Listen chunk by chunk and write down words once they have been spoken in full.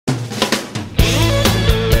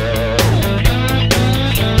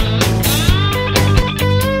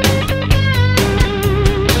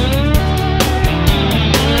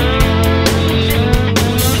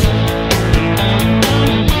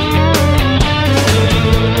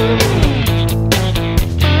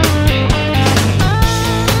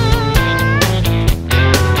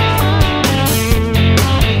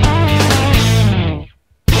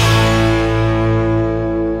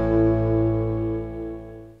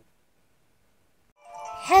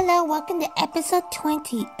Hello, welcome to episode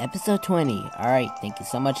 20. Episode 20. Alright, thank you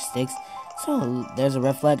so much, Sticks. So, there's a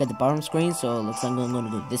red flag at the bottom screen, so it looks like I'm going to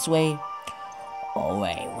go this way.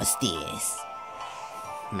 Alright, what's this?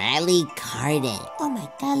 Malie Garden. Oh my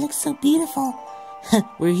god, looks so beautiful.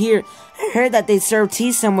 We're here. I heard that they serve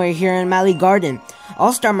tea somewhere here in Malie Garden.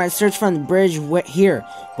 I'll start my search from the bridge here.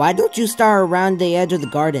 Why don't you start around the edge of the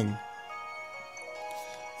garden?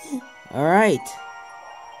 Alright.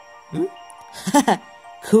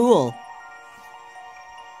 Cool.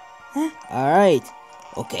 Alright.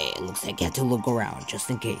 Okay, it looks like I have to look around,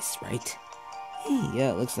 just in case, right?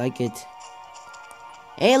 Yeah, it looks like it.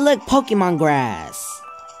 Hey, look, Pokemon grass.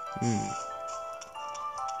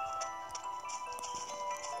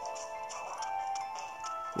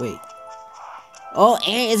 Wait. Oh,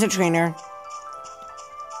 it is a trainer.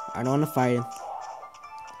 I don't want to fight him.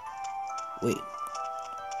 Wait.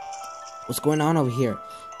 What's going on over here?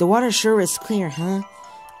 The water sure is clear, huh?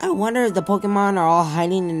 I wonder if the Pokemon are all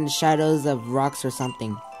hiding in the shadows of rocks or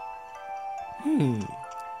something. Need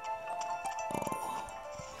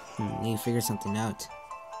to figure something out.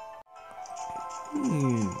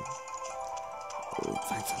 Find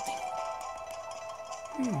something.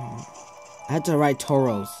 I had to write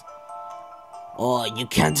Tauros. Oh, you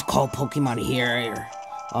can't call Pokemon here.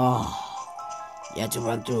 Oh, you have to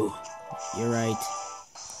run through. You're right.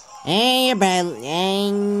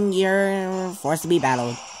 And you're forced to be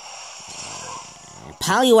battled.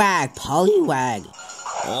 Poliwag.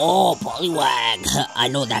 Oh, Poliwag. I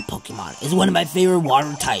know that Pokemon. It's one of my favorite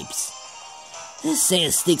water types. Just say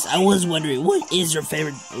it, Sticks. I was wondering, what is your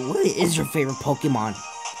favorite Pokemon?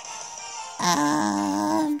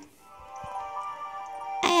 I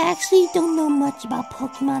actually don't know much about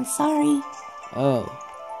Pokemon, sorry. Oh,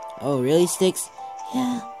 really, Sticks?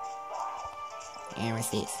 Yeah. And what's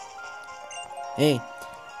this? Hey.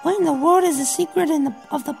 What in the world is the secret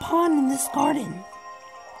of the pond in this garden?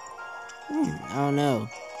 I don't know.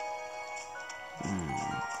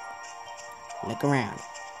 Look around.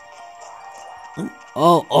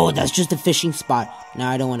 Oh, that's just a fishing spot. No,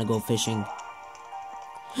 I don't want to go fishing.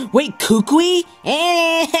 Wait, Kukui?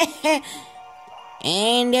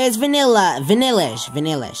 And there's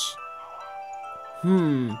Vanillish.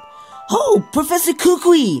 Oh, Professor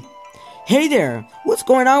Kukui! Hey there, what's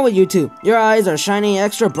going on with you two? Your eyes are shining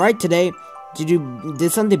extra bright today.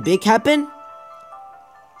 Did something big happen?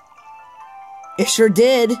 It sure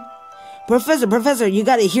did. Professor, you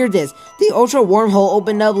gotta hear this. The Ultra Wormhole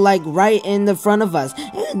opened up like right in the front of us.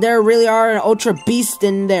 There really are an Ultra Beast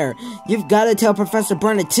in there. You've gotta tell Professor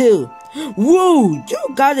Burnett too. Whoa, you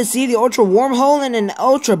gotta see the Ultra Wormhole and an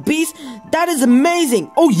Ultra Beast? That is amazing!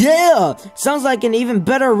 Oh yeah! Sounds like an even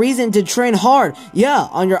better reason to train hard. Yeah,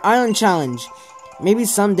 on your island challenge. Maybe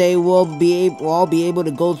someday we'll all be able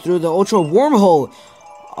to go through the Ultra Wormhole.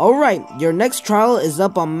 Alright, your next trial is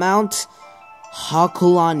up on Mount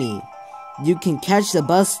Hakulani. You can catch the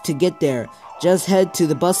bus to get there. Just head to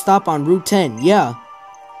the bus stop on Route 10. Yeah.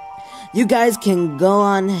 You guys can go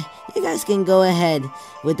ahead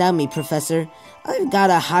without me, Professor. I've got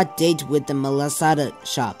a hot date with the Malasada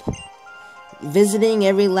shop. Visiting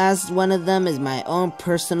every last one of them is my own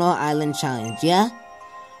personal island challenge, yeah?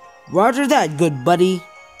 Roger that, good buddy.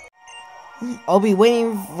 I'll be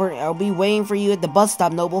waiting for you at the bus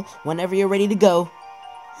stop, Noble, whenever you're ready to go.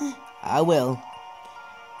 I will.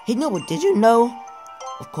 Hey, Noble, did you know?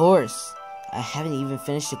 Of course. I haven't even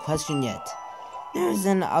finished the question yet. There's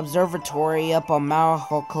an observatory up on Mount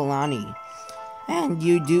Hokalani. And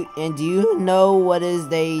do you know what is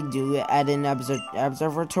they do at an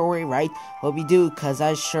observatory, right? Hope you do, cause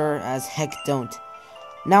I sure as heck don't.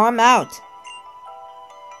 Now I'm out.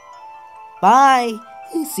 Bye.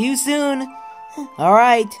 See you soon.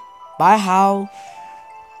 Alright. Bye, How.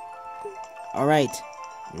 Alright.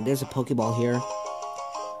 There's a Pokeball here.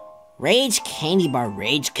 Rage Candy Bar.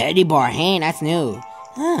 Hey, that's new.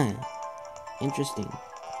 Huh. Interesting.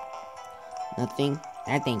 Nothing.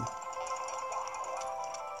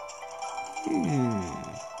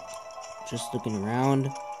 Just looking around.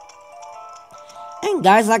 And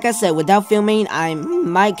guys, like I said, without filming, I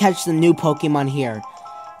might catch the new Pokemon here.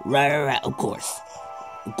 Right, of course.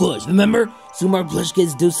 Remember? Smart Plush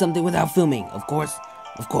Kids do something without filming. Of course.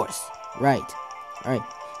 Right. Alright.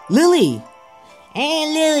 Lily! Hey,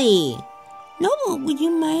 Lily! Noble, would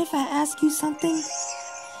you mind if I ask you something?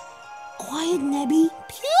 Quiet, Nebby.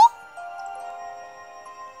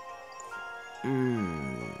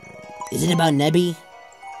 Is it about Nebby?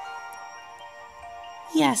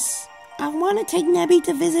 Yes. I want to take Nebby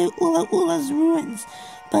to visit Ula Ula's ruins,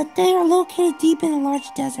 but they are located deep in a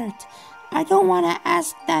large desert. I don't want to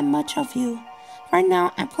ask that much of you. Right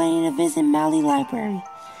now, I'm planning to visit Malie Library.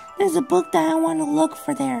 there's a book that I want to look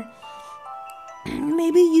for there.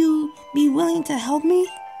 Maybe you be willing to help me?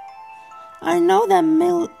 I know that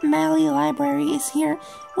Malie Library is here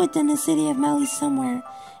within the city of Malie somewhere.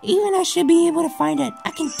 Even I should be able to find it.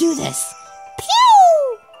 I can do this.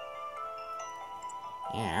 Pew!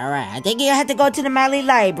 Yeah, alright. I think you have to go to the Malie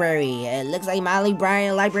Library. It looks like Malie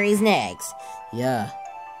Library is next. Yeah.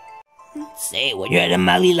 Say, when you're at the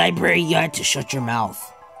Malie Library, you have to shut your mouth.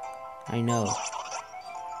 I know.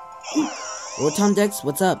 Rotom Dex,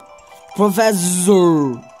 what's up?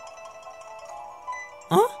 Professor!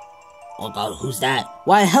 Huh? Oh god, who's that?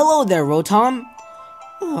 Why, hello there, Rotom!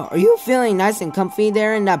 Oh, are you feeling nice and comfy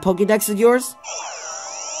there in that Pokédex of yours?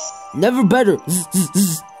 Never better!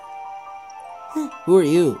 Who are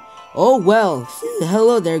you? Oh well,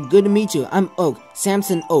 hello there, good to meet you. I'm Oak,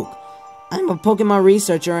 Samson Oak. I'm a Pokemon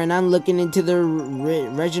researcher and I'm looking into the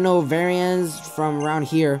regional variants from around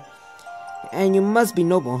here. And you must be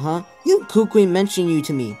Noble, huh? You Kukui mentioned you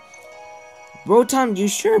to me. Rotom, you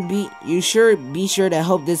sure be sure to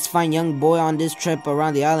help this fine young boy on this trip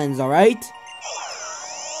around the islands, alright?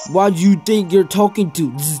 Why do you think you're talking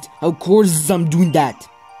to? Of course I'm doing that.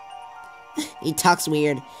 He talks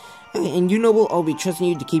weird. And you, Noble, I'll be trusting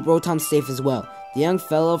you to keep Rotom safe as well. The young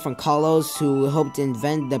fellow from Kalos who helped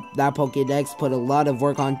invent that Pokédex put a lot of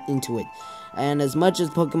work into it. And as much as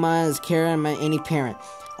Pokemon as care in any parent,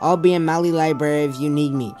 I'll be in Malie Library if you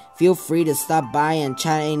need me. Feel free to stop by and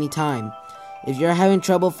chat anytime. If you're having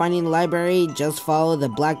trouble finding the library, just follow the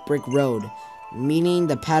black brick road. Meaning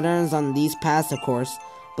the patterns on these paths, of course.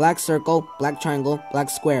 Black circle, black triangle, black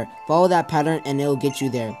square. Follow that pattern and it'll get you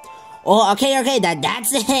there. Oh, okay,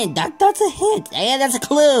 that's a hint. That's a hint. Yeah, that's a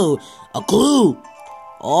clue. A clue.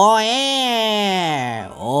 Oh, yeah.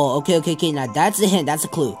 Oh, okay. Now, that's a hint. That's a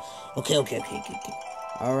clue. Okay.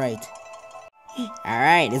 Alright.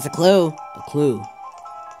 Alright, it's a clue. A clue.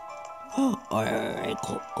 Oh, alright,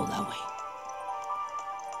 go that way.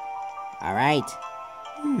 Alright.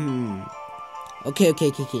 Okay.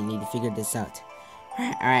 Need to figure this out.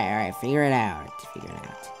 Alright. Figure it out.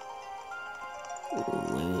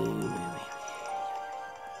 Wait.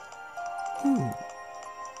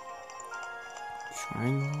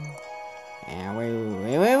 Triangle. Yeah,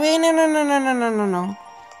 wait. No.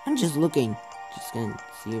 I'm just looking. Just gonna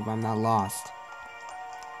see if I'm not lost.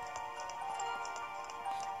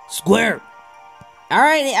 Square!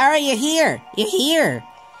 Alright, you're here.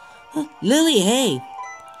 Lily, hey.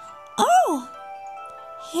 Oh!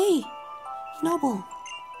 Hey, Noble.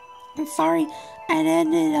 I'm sorry, I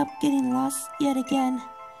ended up getting lost yet again.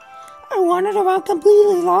 I wandered around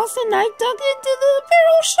completely lost and I dug into the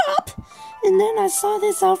apparel shop. And then I saw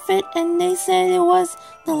this outfit and they said it was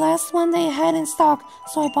the last one they had in stock,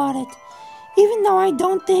 so I bought it. Even though I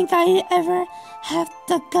don't think I ever have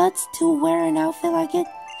the guts to wear an outfit like it.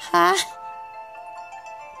 Ha!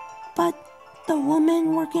 But the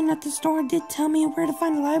woman working at the store did tell me where to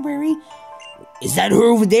find the library. Is that her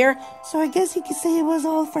over there? So I guess you could say it was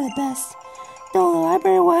all for the best. Though the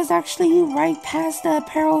library was actually right past the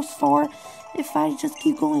apparel store if I just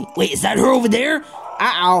keep going. Wait, is that her over there?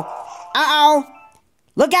 Uh-oh.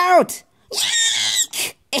 Look out!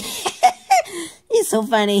 He's so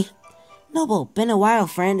funny. Noble, been a while,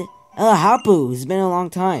 friend. Hapu, it's been a long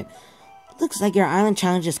time. Looks like your island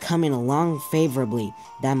challenge is coming along favorably.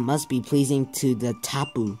 That must be pleasing to the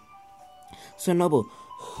Tapu. So, Noble,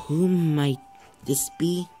 who might this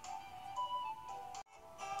be?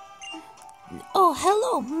 Oh,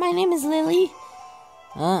 hello. My name is Lily.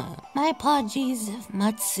 My apologies if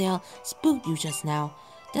Mudsail spooked you just now.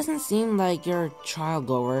 Doesn't seem like you're a trial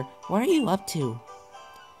goer. What are you up to?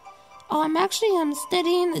 Oh, I'm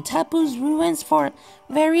studying the Tapu's ruins for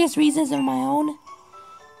various reasons of my own.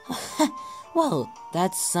 Well,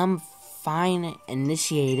 that's some fine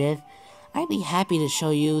initiative. I'd be happy to show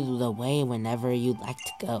you the way whenever you'd like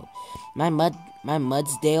to go. My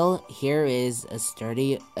Mudsdale here is as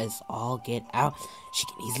sturdy as all get out. She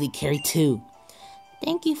can easily carry 2.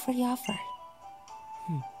 Thank you for the offer.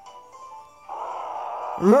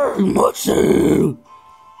 Mudsdale!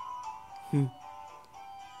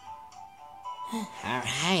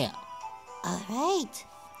 Alright.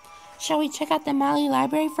 Shall we check out the Malie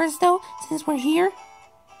Library first, though, since we're here?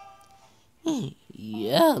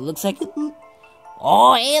 Yeah, looks like it.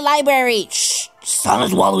 Oh, hey, library! Shh!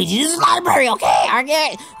 Silence, Waluigi. This is library,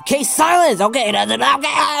 okay? Okay, silence! Okay, zip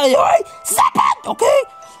it, okay?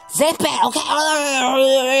 Zip it,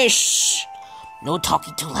 okay? Shh! No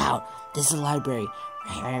talking too loud. This is a library.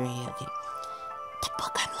 Right, okay. The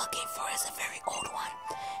book I'm looking for is a very old one.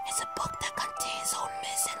 It's a book that contains old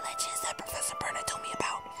myths and legends that Professor Bernard told me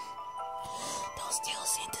about. Those tales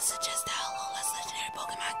seem to suggest that a less legendary book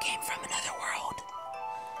Pokemon came from another world.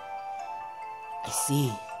 I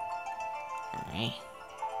see. Alright.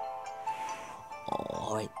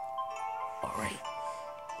 Alright.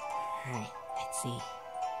 Alright, let's see.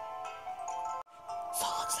 So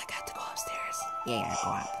it looks like I have to go upstairs. Yeah, go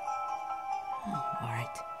up. Oh,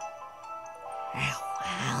 alright.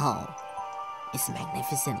 Wow. It's a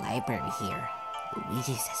magnificent library here.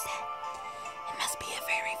 Luigi says that. It must be a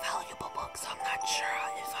very valuable book, so I'm not sure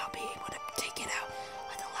if I'll be able to take it out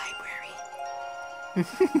of the library.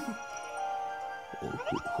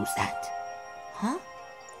 Who's that? Huh?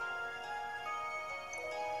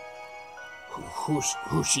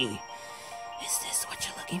 Who's she? Is this what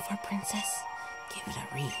you're looking for, princess? Give it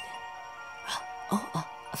a read.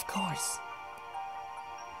 Of course.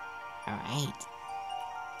 Alright.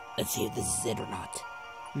 Let's see if this is it or not.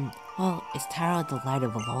 Well, it's titled The Light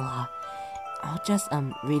of Alola. I'll just,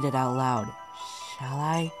 read it out loud. Shall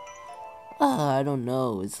I? I don't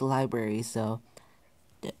know. It's a library, so...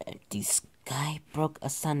 The sky broke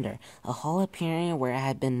asunder, a hole appearing where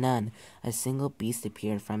had been none. A single beast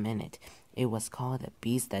appeared from in it. It was called the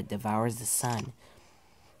beast that devours the sun.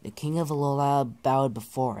 The king of Alola bowed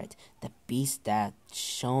before it, the beast that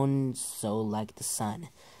shone so like the sun.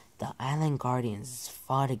 The island guardians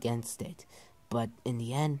fought against it, but in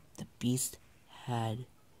the end, the beast had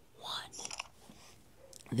won.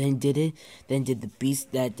 Then did the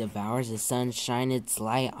beast that devours the sun shine its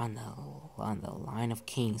light on the line of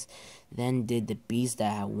kings. Then did the beast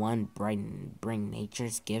that had won bring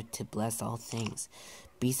nature's gift to bless all things.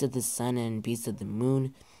 Beast of the sun and beast of the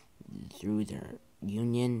moon, through their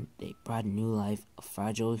union, they brought new life, a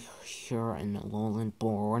fragile, pure, and lowland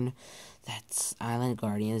born that island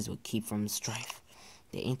guardians would keep from strife.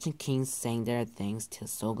 The ancient kings sang their thanks to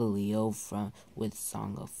Solgaleo with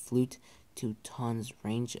song of flute. 2 tons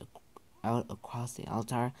range out across the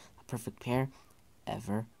altar, a perfect pair,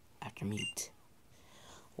 ever after meet.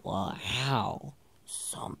 Wow,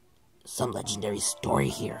 some legendary story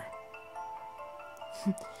here.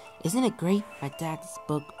 Isn't it great? My dad's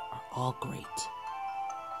book are all great.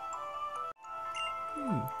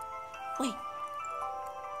 Wait.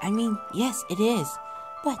 I mean, yes, it is.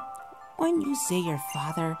 But when you say your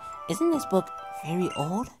father, isn't this book very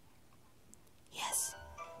old? Yes,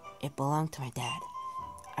 it belonged to my dad.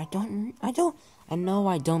 I know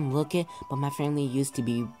I don't look it, but my family used to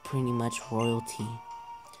be pretty much royalty.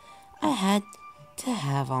 I had to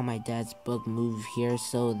have all my dad's book moved here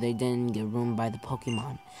so they didn't get ruined by the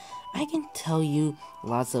Pokemon. I can tell you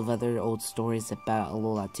lots of other old stories about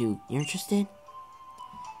Alola too. You interested?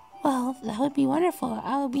 Well, that would be wonderful.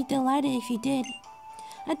 I would be delighted if you did.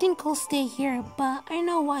 I think I'll stay here, but I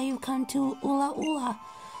know why you've come to Ula Ula.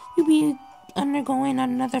 You'll be undergoing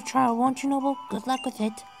another trial, won't you, Noble? Good luck with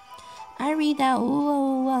it. I read that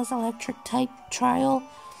Ula Ula's electric type trial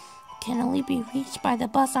can only be reached by the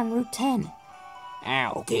bus on Route 10.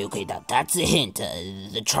 Okay, that's a hint.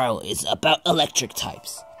 The trial is about electric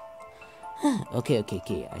types. Okay,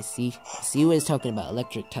 I see what it's talking about,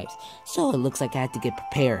 electric types. So it looks like I had to get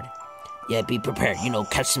prepared. Yeah, be prepared,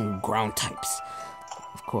 catch some ground types.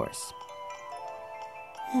 Of course.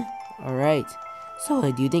 Alright,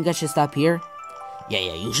 so do you think I should stop here? Yeah,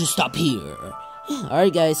 you should stop here.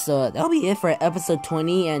 Alright guys, so that'll be it for episode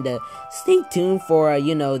 20, and stay tuned for,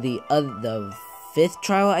 the 5th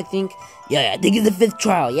trial, I think. Yeah, I think it's the 5th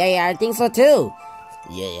trial. Yeah, I think so too.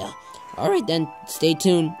 Yeah. Alright then, stay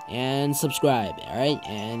tuned and subscribe, alright?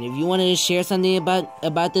 And if you want to share something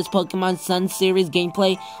about this Pokemon Sun series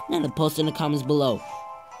gameplay, I'm gonna post in the comments below.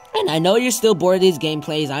 And I know you're still bored of these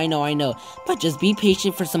gameplays, I know, but just be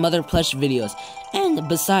patient for some other plush videos. And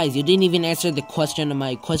besides, you didn't even answer the question of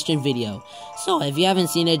my question video. So if you haven't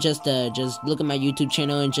seen it, just look at my YouTube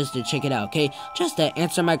channel and just to check it out, okay? Just to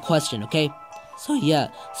answer my question, okay? So yeah,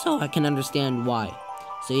 so I can understand why.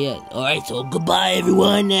 So yeah, alright, so goodbye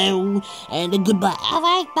everyone, and goodbye.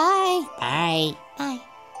 Alright, bye. Bye. Bye.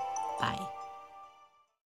 Bye.